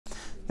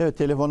Evet,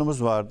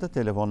 telefonumuz vardı.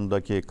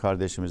 Telefonundaki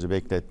kardeşimizi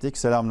beklettik.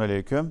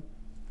 Selamünaleyküm.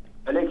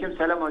 Aleyküm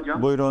selam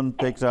hocam. Buyurun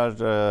tekrar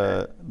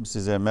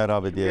size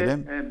merhaba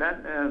diyelim.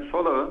 Ben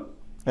solağım.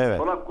 Evet.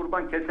 Solak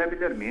kurban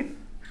kesebilir miyim?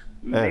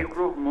 Evet.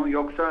 Mekruh mu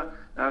yoksa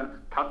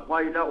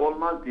takvayla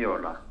olmaz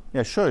diyorlar.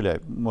 Ya şöyle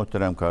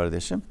muhterem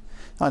kardeşim.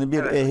 Hani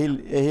bir Evet.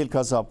 ehil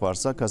kasap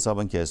varsa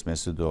kasabın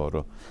kesmesi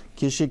doğru.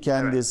 Kişi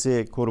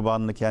kendisi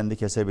kurbanını kendi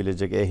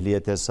kesebilecek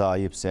ehliyete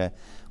sahipse,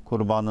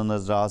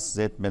 kurbanını rahatsız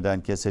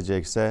etmeden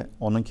kesecekse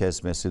onun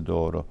kesmesi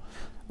doğru.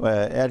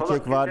 Erkek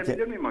Solak varken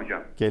kesebilir miyim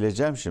hocam?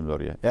 geleceğim şimdi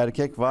oraya.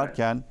 Erkek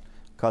varken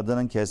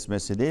kadının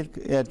kesmesi değil,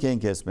 erkeğin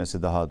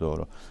kesmesi daha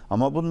doğru.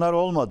 Ama bunlar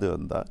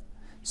olmadığında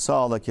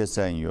sağla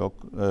kesen yok,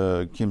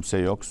 kimse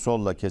yok.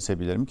 Solla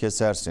kesebilir mi?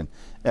 Kesersin.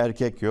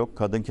 Erkek yok,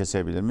 kadın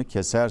kesebilir mi?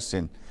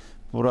 Kesersin.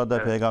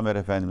 Burada Peygamber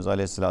Efendimiz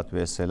Aleyhisselatü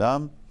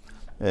Vesselam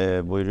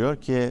buyuruyor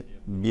ki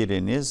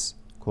biriniz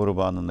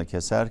kurbanını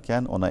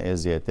keserken ona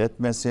eziyet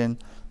etmesin,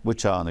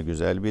 bıçağını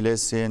güzel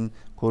bilesin,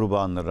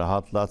 kurbanını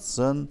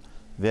rahatlatsın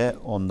ve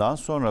ondan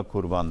sonra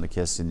kurbanını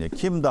kessin diye.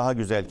 Kim daha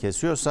güzel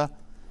kesiyorsa,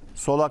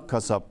 solak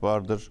kasap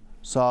vardır,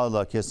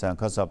 sağla kesen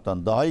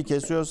kasaptan daha iyi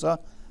kesiyorsa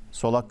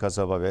solak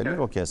kasaba verilir,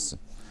 o kessin.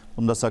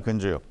 Bunda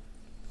sakınca yok.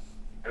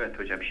 Evet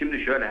hocam. Şimdi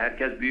şöyle,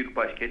 herkes büyük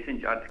baş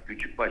kesince artık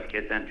küçük baş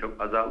kesen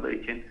çok azaldığı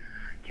için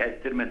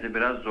kestirmesi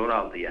biraz zor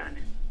aldı yani.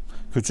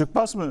 Küçük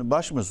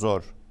baş mı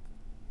zor?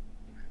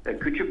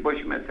 Küçük baş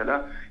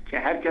mesela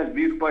herkes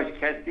büyük baş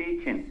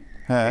kestiği için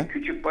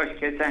küçük baş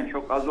kesen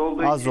çok az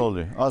olduğu için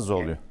az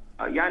oluyor.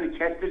 Yani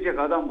kestirecek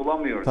adam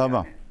bulamıyoruz.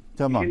 Tamam. Yani.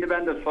 Tamam. Şimdi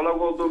ben de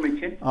solak olduğum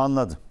için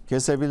anladım.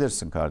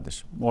 Kesebilirsin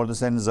kardeşim. Orada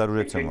senin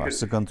zaruretin var.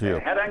 Sıkıntı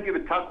yok. Herhangi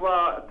bir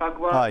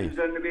takva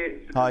üzerine bir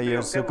sıkıntı Hayır,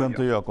 yok,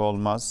 sıkıntı yok.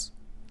 Olmaz.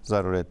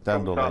 Zaruretten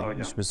çok dolayı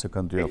hiçbir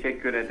sıkıntı yok.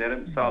 Teşekkür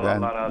ederim. Sağ olun.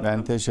 Allah razı olsun.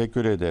 Ben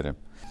teşekkür ederim.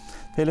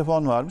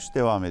 Telefon varmış.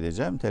 Devam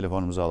edeceğim.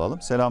 Telefonumuzu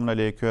alalım.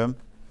 Selamünaleyküm.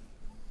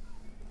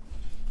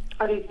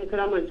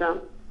 Aleykümselam hocam.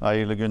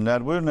 Hayırlı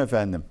günler. Buyurun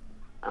efendim.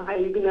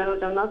 Hayırlı günler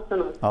hocam.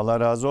 Nasılsınız? Allah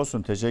razı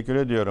olsun. Teşekkür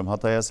ediyorum.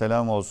 Hatay'a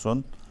selam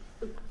olsun.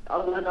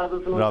 Allah razı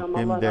olsun hocam.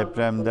 Rabbim Allah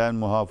depremden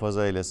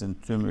muhafaza eylesin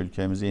tüm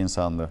ülkemizi,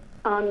 insanlığı.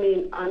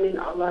 Amin. Amin.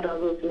 Allah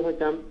razı olsun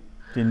hocam.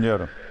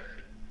 Dinliyorum.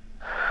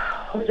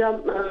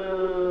 Hocam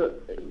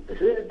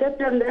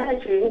depremde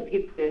her şeyimiz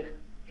gitti.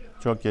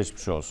 Çok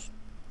geçmiş olsun.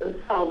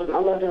 Sağ olun.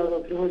 Allah razı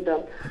olsun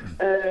hocam.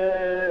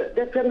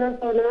 Depremden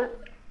sonra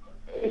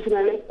eşim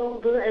emekli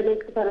oldu.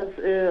 Emekli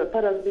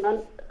parasından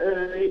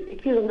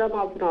 200 gram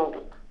altın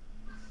aldık.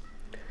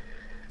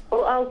 O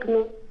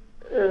altını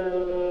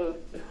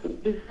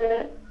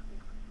bize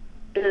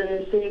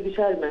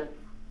düşer mi?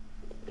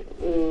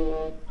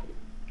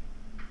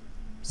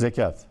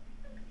 Zekat.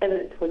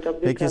 Evet hocam.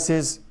 Peki zekat.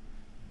 siz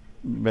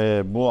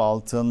bu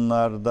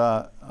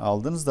altınlarda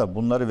aldınız da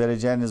bunları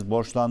vereceğiniz,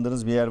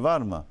 borçlandığınız bir yer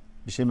var mı?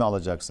 Bir şey mi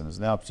alacaksınız?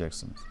 Ne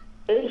yapacaksınız?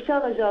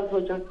 Eşya alacağız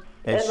hocam.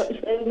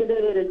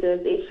 Evimize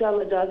vereceğiz. Eşya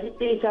alacağız.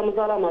 Hiç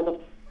eşyamızı alamadık.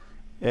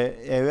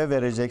 Eve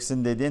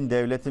vereceksin dediğin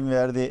devletin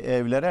verdiği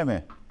evlere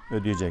mi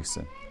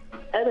ödeyeceksin?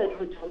 Evet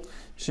hocam.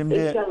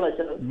 Şimdi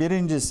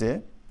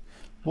birincisi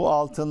bu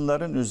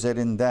altınların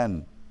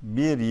üzerinden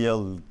bir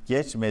yıl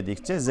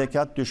geçmedikçe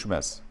zekat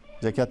düşmez.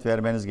 Zekat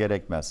vermeniz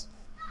gerekmez.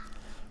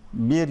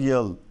 Bir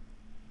yıl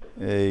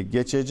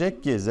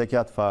geçecek ki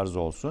zekat farz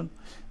olsun.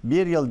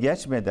 Bir yıl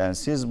geçmeden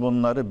siz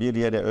bunları bir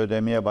yere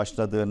ödemeye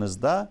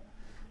başladığınızda,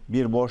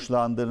 bir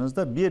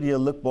borçlandığınızda bir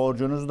yıllık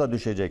borcunuzu da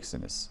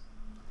düşeceksiniz.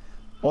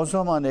 O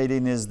zaman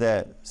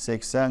elinizde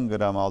 80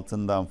 gram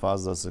altından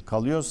fazlası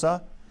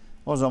kalıyorsa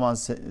o zaman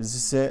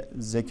size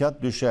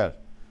zekat düşer.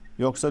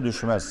 Yoksa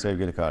düşmez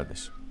sevgili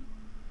kardeşim.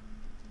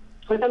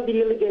 Hocam bir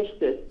yılı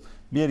geçti.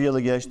 Bir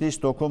yılı geçti,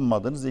 hiç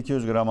dokunmadınız.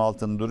 200 gram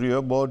altın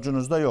duruyor.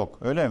 Borcunuz da yok.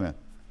 Öyle mi?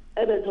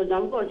 Evet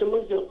hocam,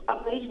 borcumuz yok.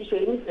 Ama hiçbir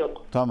şeyimiz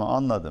yok. Tamam,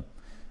 anladım.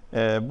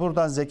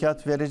 Buradan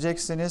zekat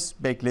vereceksiniz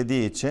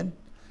beklediği için.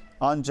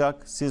 Ancak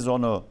siz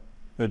onu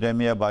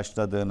ödemeye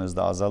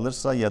başladığınızda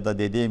azalırsa ya da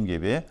dediğim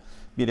gibi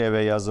bir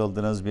eve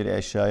yazıldınız, bir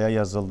eşyaya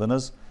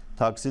yazıldınız,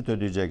 taksit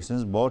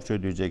ödeyeceksiniz, borç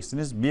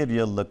ödeyeceksiniz. Bir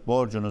yıllık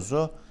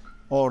borcunuzu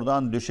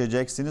oradan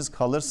düşeceksiniz.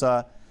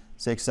 Kalırsa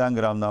 80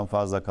 gramdan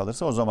fazla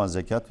kalırsa o zaman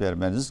zekat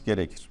vermeniz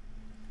gerekir.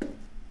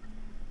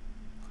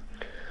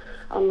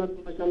 Anladım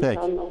hocam.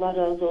 Peki. Sağ olun. Allah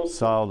razı olsun.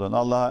 Sağ olun.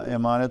 Allah'a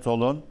emanet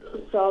olun.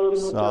 Sağ olun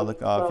hocam.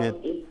 Sağlık, afiyet,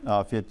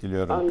 afiyet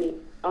diliyorum.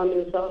 Amin.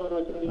 Amin. Sağ olun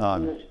hocam. İyi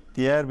Amin. günler.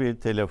 Diğer bir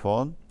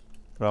telefon.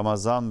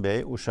 Ramazan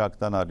Bey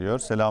Uşak'tan arıyor.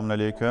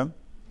 Selamünaleyküm.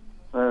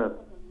 Evet.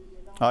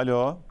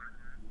 Alo.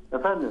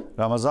 Efendim.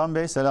 Ramazan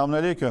Bey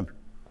selamünaleyküm.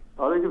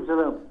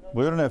 Aleykümselam.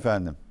 Buyurun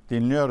efendim.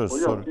 Dinliyoruz.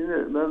 Hocam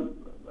şimdi ben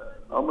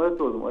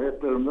ameliyat oldum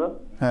ayaklarımda.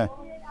 He.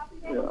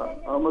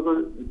 Ameliyat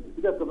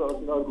bir dakika da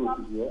argo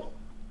ya.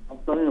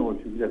 Hastaneye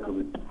konuşuyor bir dakika.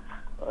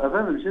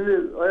 Efendim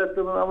şimdi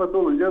ayaklarımdan ameliyat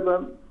olunca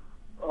ben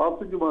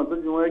 6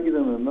 Cuma'da Cuma'ya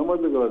gidemiyorum.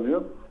 Namazda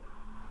kalamıyorum.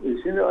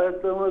 Şimdi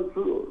ayaklarıma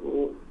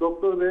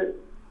doktor bey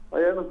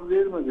ayağını su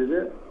değirme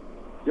dedi.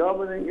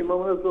 Caminin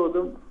imamına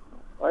sordum.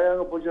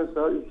 Ayağını poşet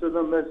sağ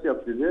üstünden mes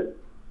yap dedi.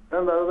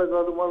 Ben de arada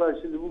kaldım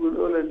valla şimdi bugün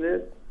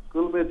öğlenli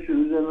kılmaya düşüyor.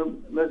 Üzerine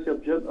mes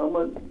yapacaksın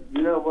ama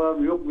günah var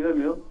mı yok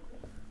bilemiyorum.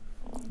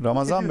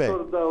 Ramazan Bir Bey.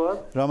 soru daha var.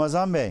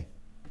 Ramazan Bey.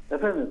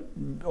 Efendim?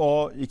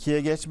 O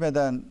ikiye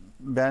geçmeden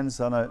ben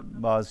sana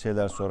bazı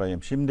şeyler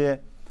sorayım.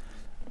 Şimdi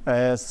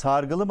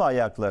sargılı mı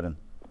ayakların?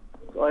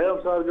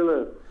 Ayağım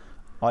sargılı.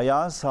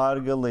 Ayağın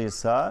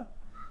sargılıysa,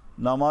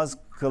 namaz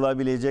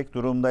kılabilecek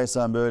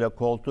durumdaysan, böyle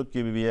koltuk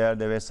gibi bir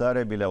yerde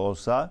vesaire bile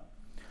olsa,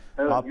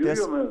 Evet,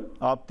 yürüyorum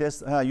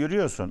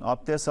yürüyorsun.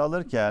 Abdest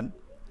alırken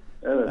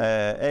evet.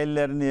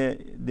 ellerini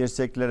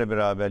dirseklere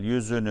beraber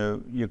yüzünü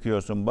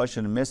yıkıyorsun,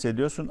 başını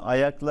mesediyorsun,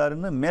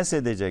 ayaklarını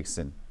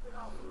mesedeceksin.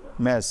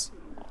 Mes.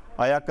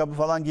 Ayakkabı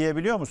falan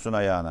giyebiliyor musun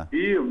ayağına?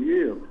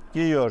 Giyiyorum.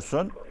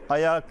 Giyiyorsun.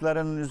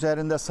 Ayaklarının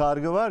üzerinde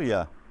sargı var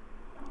ya.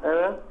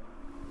 Evet.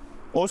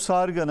 O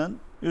sargının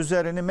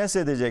üzerini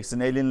mesedeceksin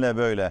elinle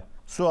böyle.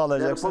 Su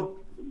alacaksın.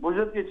 Yani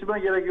poşet geçirmeye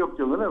gerek yok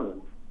diyorsun değil mi?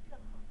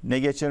 Ne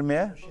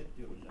geçirmeye?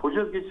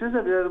 Poşet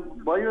geçirirse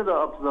bir banyoda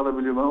abdest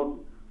alabiliyorum.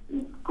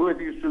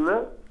 Kuvveti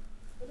üstünde.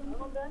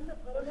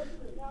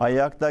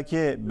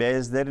 Ayaktaki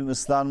bezlerin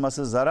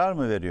ıslanması zarar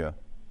mı veriyor?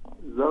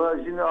 Zarar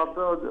şimdi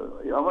altına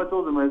amat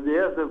oldum.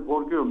 Değerse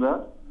korkuyorum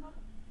da.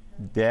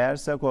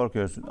 Değerse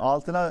korkuyorsun.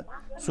 Altına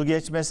su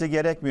geçmesi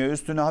gerekmiyor.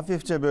 Üstünü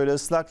hafifçe böyle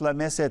ıslakla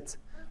meset.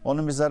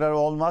 Onun bir zararı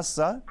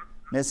olmazsa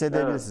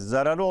mesedebilirsin. Evet.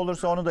 Zararı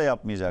olursa onu da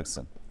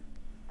yapmayacaksın.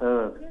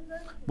 Evet.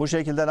 Bu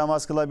şekilde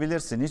namaz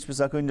kılabilirsin. Hiçbir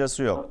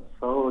sakıncası yok.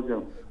 Sağ ol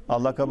hocam.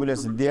 Allah kabul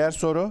etsin. Diğer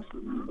soru?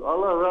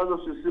 Allah razı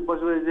olsun. Sizi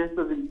başına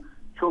eziyetledim.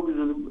 Çok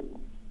üzüldüm.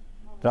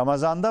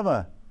 Ramazan'da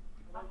mı?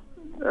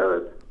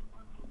 Evet.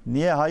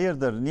 Niye?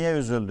 Hayırdır? Niye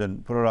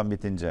üzüldün program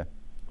bitince?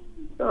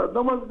 Ya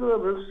namaz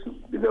kılamıyoruz.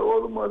 Bir de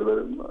oğlum var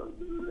benim.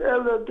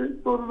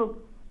 Evlendi. Torunum.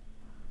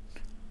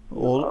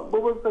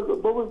 Babası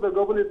da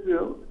kabul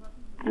etmiyor.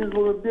 Biz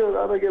bunu bir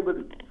ara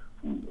geberdik.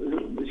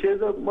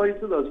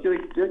 Mayıs'ta da askere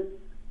gidecek.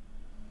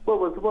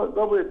 Babası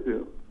kabul etmiyor.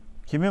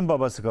 Kimin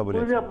babası kabul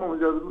etmiyor? Bunu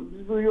yapmamız lazım.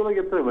 Biz bunu yola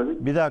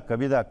getiremedik. Bir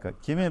dakika.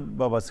 Kimin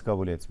babası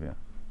kabul etmiyor?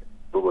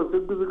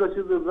 Babası kızı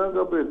kaçırdığından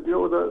kabul etmiyor.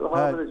 O da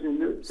hamile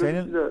şimdi.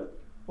 Senin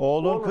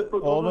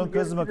oğlun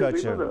kız mı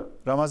kaçırdı?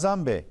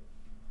 Ramazan Bey.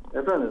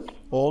 Efendim?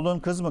 Oğlun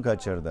kız mı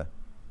kaçırdı?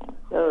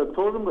 Evet,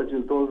 torunum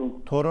kaçırdı, torunum.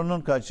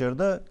 Torunun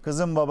kaçırdı,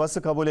 kızın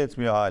babası kabul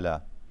etmiyor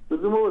hala.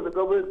 Kızım babası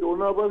kabul etmiyor.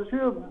 Onlar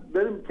barışıyor,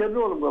 benim kendi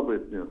oğlum kabul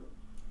etmiyor.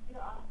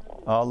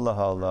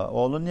 Allah Allah.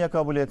 Oğlun niye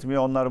kabul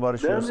etmiyor onlar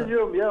barışıyorsa? Ben de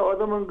diyorum ya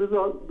adamın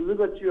kızı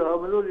kaçıyor,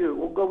 hamile oluyor.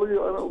 O kabul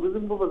ediyor,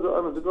 kızın babası,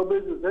 anası kabul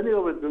ediyor. Sen niye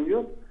kabul etmiyorsun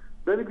diyor.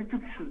 Beni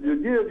küçük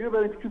diyor. Diyor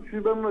beni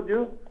küçük ben ona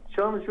diyor.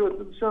 Şanlı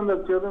şöyle dışarıda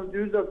yapacağım,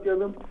 düğün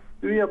yapacağım,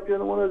 düğün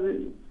yapacağım. Ona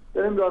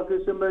benim de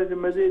arkadaşım beni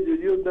medya ediyor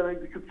diyor. Beni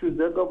küçük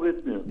sözler kabul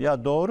etmiyor.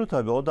 Ya doğru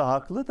tabii, o da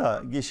haklı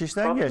da iş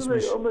işten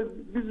geçmiş. Ama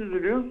biz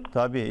üzülüyoruz.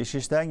 Tabii iş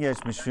işten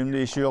geçmiş. Şimdi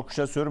işi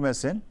yokuşa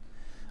sürmesin.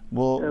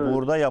 Bu evet.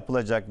 Burada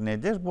yapılacak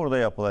nedir? Burada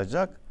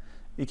yapılacak.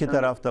 İki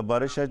taraf da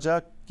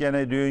barışacak.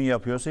 Gene düğün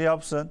yapıyorsa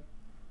yapsın.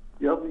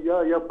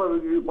 Ya yapar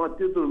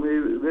maddi durum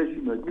 5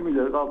 milyar, 1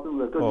 milyar, 6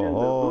 milyar,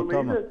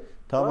 4 milyar.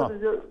 Tamam.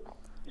 Sadece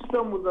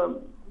İstanbul'dan,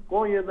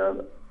 Konya'dan,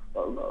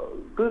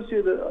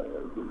 Kırşehir'de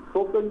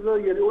toplantılar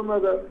geliyor.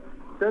 Onlar da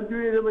sen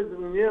düğün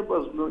edemedin, niye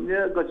basmıyorsun,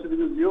 niye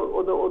kaçırdınız diyor.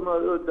 O da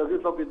onlar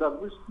öyle kapıyı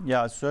takmış.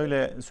 Ya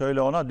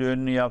söyle ona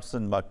düğününü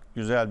yapsın bak.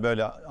 Güzel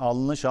böyle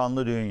alnı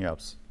şanlı düğün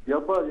yapsın.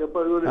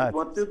 Yapar öyle evet.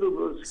 Maddi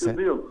durum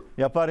sıkıntı yok.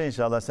 Yapar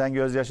inşallah. Sen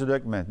gözyaşı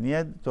dökme.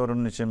 Niye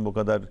torunun için bu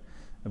kadar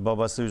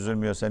babası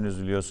üzülmüyor, sen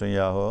üzülüyorsun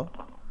yahu?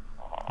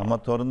 Ama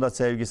torun da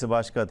sevgisi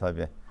başka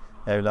tabii.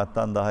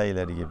 Evlattan daha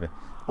ileri gibi.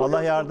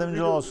 Allah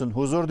yardımcı olsun.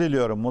 Huzur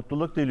diliyorum,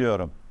 mutluluk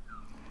diliyorum.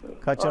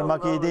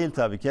 Kaçırmak iyi değil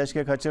tabii.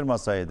 Keşke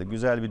kaçırmasaydı.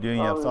 Güzel bir düğün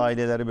yapsa,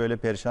 aileleri böyle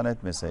perişan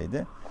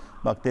etmeseydi.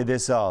 Bak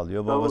dedesi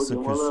ağlıyor,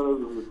 babası küs.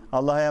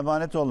 Allah'a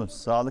emanet olun.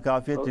 Sağlık,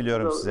 afiyet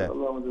diliyorum size.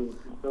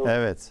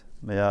 Evet.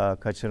 Ya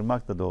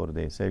kaçırmak da doğru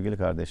değil sevgili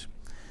kardeşim.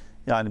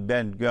 Yani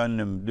ben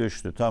gönlüm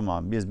düştü,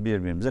 tamam biz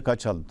birbirimize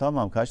kaçalım.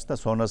 Tamam kaç da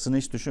sonrasını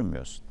hiç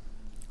düşünmüyorsun.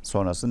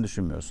 Sonrasını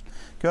düşünmüyorsun.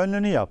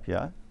 Gönlünü yap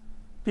ya.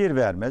 1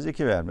 vermez,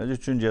 2 vermez,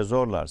 3'üncüye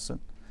zorlarsın.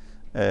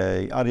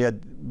 Araya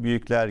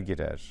büyükler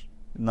girer,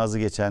 nazı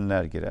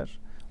geçenler girer.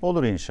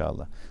 Olur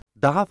inşallah.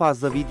 Daha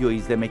fazla video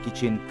izlemek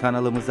için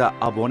kanalımıza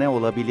abone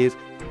olabilir,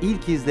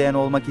 ilk izleyen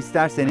olmak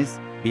isterseniz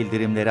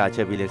bildirimleri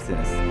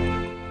açabilirsiniz.